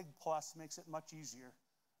a big plus, makes it much easier.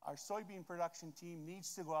 Our soybean production team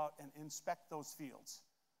needs to go out and inspect those fields.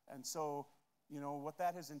 And so, what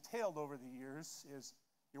that has entailed over the years is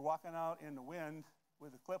you're walking out in the wind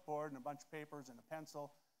with a clipboard and a bunch of papers and a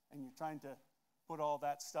pencil, and you're trying to put all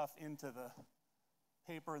that stuff into the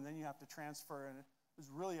paper, and then you have to transfer, and it was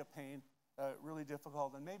really a pain, really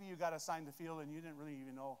difficult. And maybe you got assigned the field and you didn't really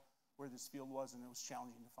even know where this field was, and it was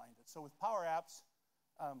challenging to find it. So with Power Apps,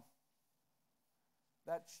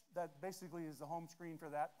 that basically is the home screen for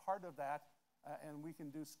that, part of that, and we can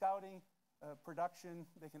do scouting, production.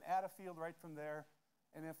 They can add a field right from there,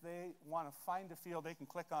 and if they want to find a field, they can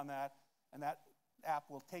click on that, and that app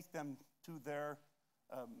will take them to their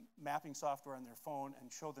mapping software on their phone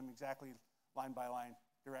and show them exactly line-by-line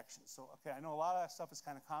directions. So, okay, I know a lot of that stuff is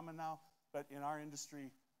kind of common now, but in our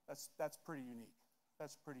industry, that's pretty unique.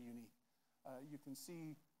 That's pretty unique. You can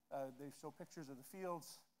see they show pictures of the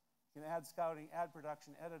fields. You can add scouting, add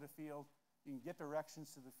production, edit a field. You can get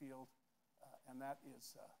directions to the field, and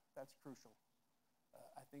that's crucial.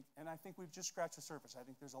 I think we've just scratched the surface. I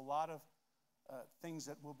think there's a lot of things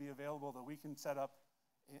that will be available that we can set up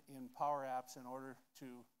in Power Apps in order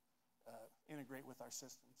to integrate with our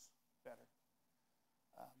systems better.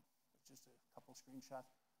 Just a couple screenshots.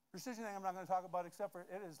 Precision ag I'm not going to talk about, except for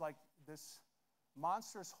it is like this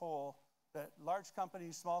monstrous hole that large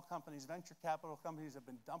companies, small companies, venture capital companies have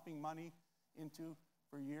been dumping money into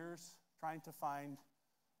for years, trying to find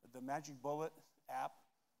the magic bullet app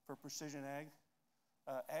for precision ag.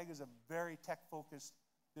 Ag is a very tech-focused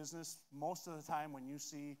business. Most of the time when you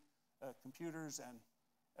see computers and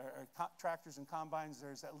tractors and combines,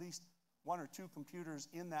 there's at least 1 or 2 computers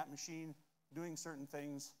in that machine doing certain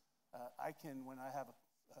things. When I have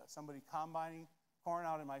somebody combining corn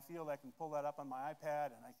out in my field, I can pull that up on my iPad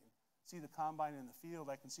and I can see the combine in the field,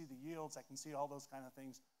 I can see the yields, I can see all those kind of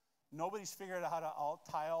things. Nobody's figured out how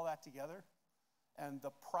to tie all that together. And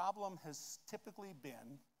the problem has typically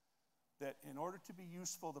been that in order to be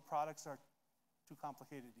useful, the products are too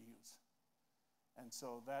complicated to use. And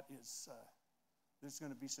so that is, there's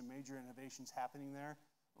going to be some major innovations happening there.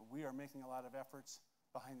 We are making a lot of efforts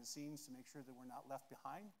behind the scenes to make sure that we're not left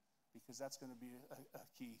behind, because that's going to be a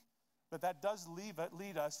key. But that does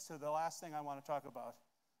lead us to the last thing I want to talk about,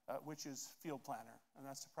 which is Field Planner. And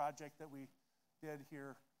that's the project that we did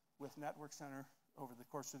here with Network Center over the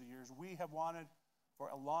course of the years. We have wanted for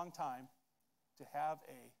a long time to have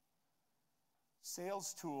a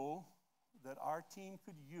sales tool that our team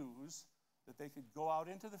could use, that they could go out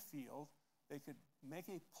into the field, they could make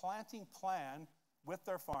a planting plan with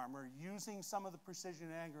their farmer using some of the precision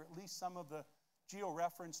ag, or at least some of the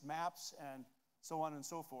geo-referenced maps and so on and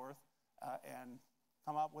so forth, and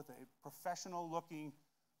come up with a professional-looking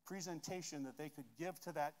presentation that they could give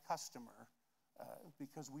to that customer,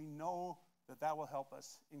 because we know that that will help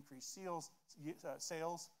us increase sales.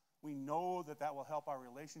 We know that that will help our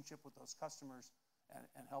relationship with those customers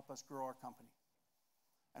and help us grow our company.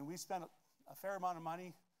 And we spent a fair amount of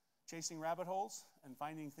money chasing rabbit holes and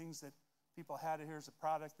finding things that people had. Here's a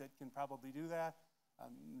product that can probably do that.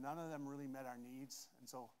 None of them really met our needs. And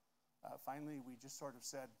so finally we just sort of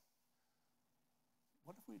said,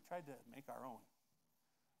 what if we tried to make our own?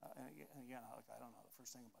 And again, I don't know the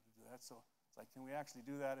first thing about to do that. So it's like, can we actually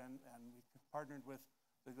do that? And we partnered with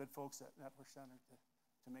the good folks at Network Center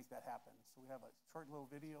to make that happen. So we have a short little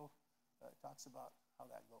video that talks about how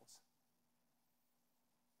that goes.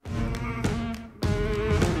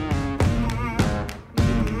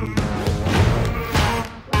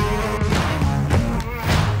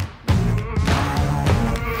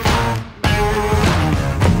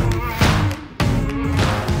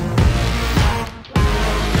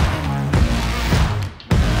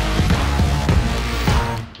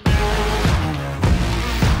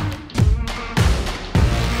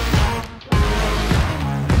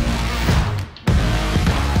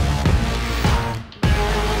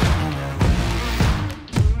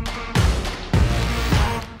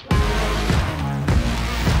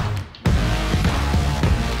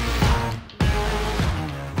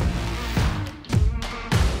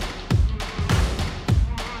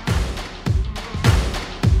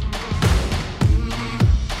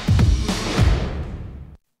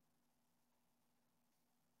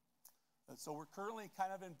 So we're currently kind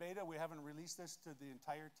of in beta. We haven't released this to the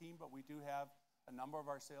entire team, but we do have a number of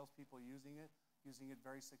our salespeople using it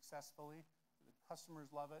very successfully. The customers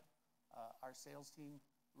love it. Our sales team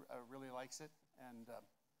really likes it. And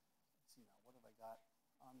let's see now, what have I got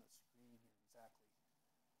on the screen here exactly?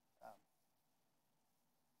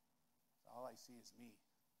 All I see is me.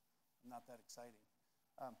 I'm not that exciting.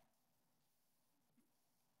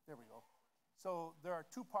 There we go. So there are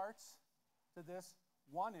 2 parts to this.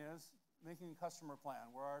 One is making a customer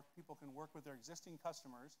plan, where our people can work with their existing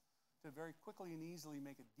customers to very quickly and easily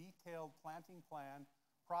make a detailed planting plan,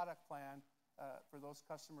 product plan for those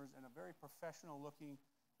customers in a very professional-looking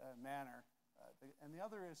manner. And the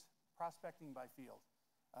other is prospecting by field.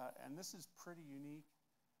 And this is pretty unique.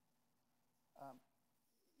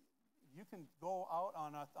 You can go out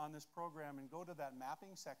on this program and go to that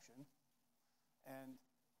mapping section, and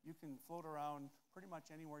you can float around pretty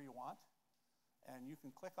much anywhere you want. And you can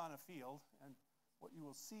click on a field, and what you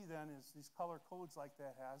will see then is these color codes like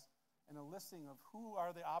that has, and a listing of who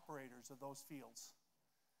are the operators of those fields.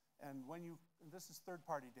 And this is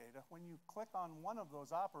third-party data, when you click on one of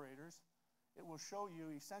those operators, it will show you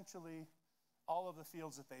essentially all of the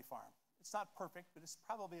fields that they farm. It's not perfect, but it's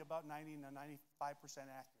probably about 90 to 95%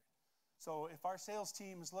 accurate. So if our sales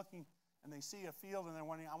team is looking and they see a field and they're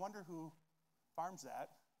wondering, I wonder who farms that,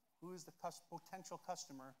 who is the potential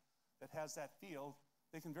customer that has that field,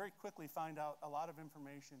 they can very quickly find out a lot of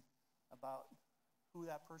information about who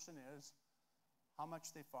that person is, how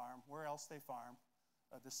much they farm, where else they farm.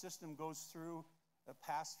 The system goes through a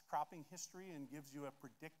past cropping history and gives you a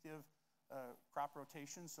predictive crop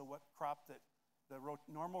rotation, so what crop that the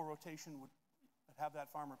normal rotation would have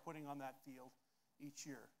that farmer putting on that field each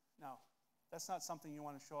year. Now, that's not something you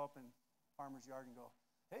want to show up in farmer's yard and go,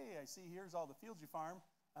 hey, I see here's all the fields you farm,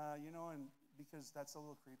 you know, and because that's a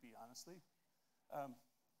little creepy, honestly.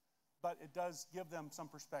 But it does give them some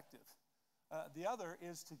perspective. The other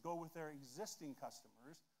is to go with their existing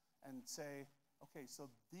customers and say, okay, so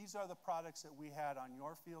these are the products that we had on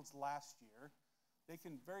your fields last year. They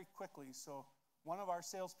can very quickly, so one of our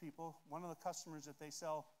salespeople, one of the customers that they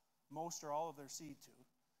sell most or all of their seed to,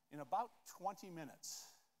 in about 20 minutes,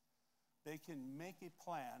 they can make a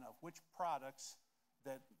plan of which products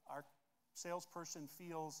that our salesperson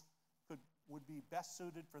feels would be best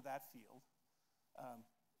suited for that field,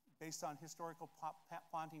 based on historical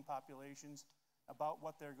planting populations, about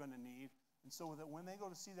what they're going to need. And so that when they go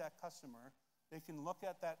to see that customer, they can look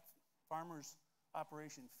at that farmer's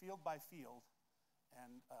operation field by field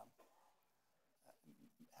and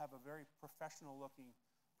have a very professional looking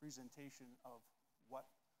presentation of what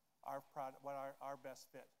our best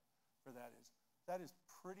fit for that is. That is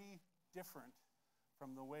pretty different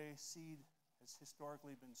from the way seed has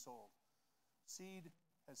historically been sold. Seed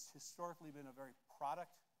has historically been a very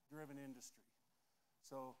product-driven industry.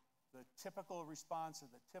 So the typical response or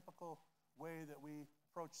the typical way that we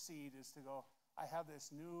approach seed is to go, I have this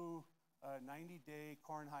new 90-day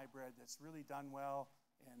corn hybrid that's really done well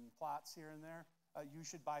in plots here and there. You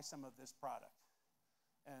should buy some of this product.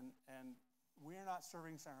 And we're not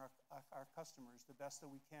serving our customers the best that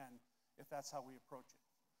we can if that's how we approach it.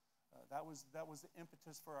 That was the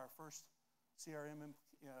impetus for our first CRM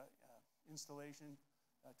installation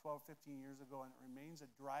 12, 15 years ago, and it remains a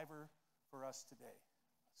driver for us today.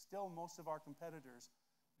 Still, most of our competitors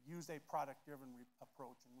use a product-driven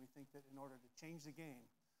approach, and we think that in order to change the game,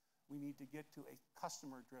 we need to get to a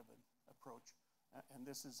customer-driven approach, and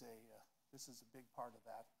this is a big part of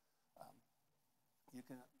that.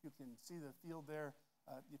 You can see the field there.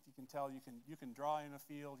 If you can tell, you can draw in a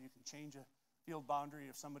field. You can change a field boundary.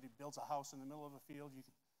 If somebody builds a house in the middle of a field,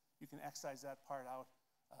 you can excise that part out,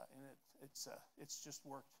 and it's just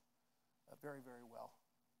worked very, very well.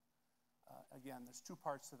 Again, there's two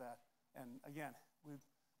parts to that, and again, we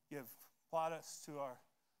give plaudits to our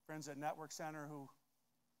friends at Network Center.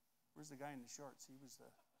 Where's the guy in the shorts?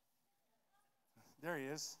 There he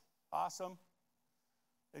is. Awesome.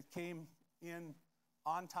 It came in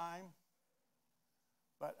on time,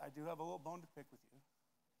 but I do have a little bone to pick with you.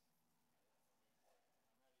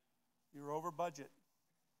 You're over budget.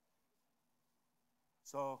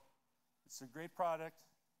 So it's a great product,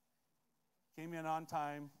 came in on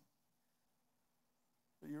time,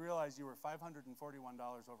 but you realize you were $541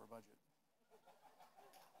 over budget.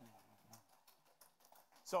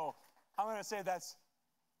 So I'm going to say that's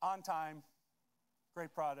on time,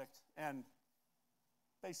 great product, and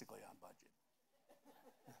basically on budget.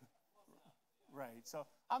 Right. So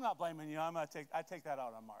I'm not blaming you. I take that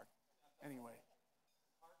out on Mark. Anyway.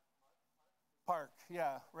 Park.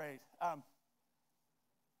 Yeah. Right.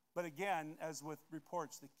 But again, as with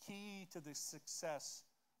reports, the key to the success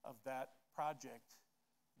of that project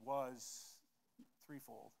was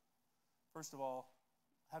threefold. First of all,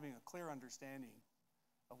 having a clear understanding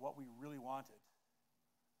of what we really wanted.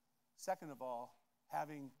 Second of all,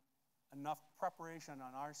 having enough preparation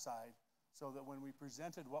on our side so that when we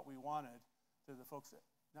presented what we wanted to the folks at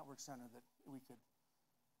Network Center, that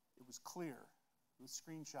it was clear with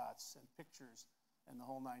screenshots and pictures and the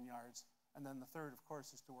whole 9 yards. And then the third, of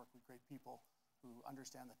course, is to work with great people who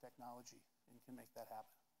understand the technology and can make that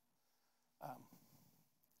happen.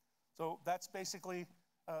 So that's basically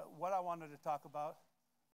what I wanted to talk about.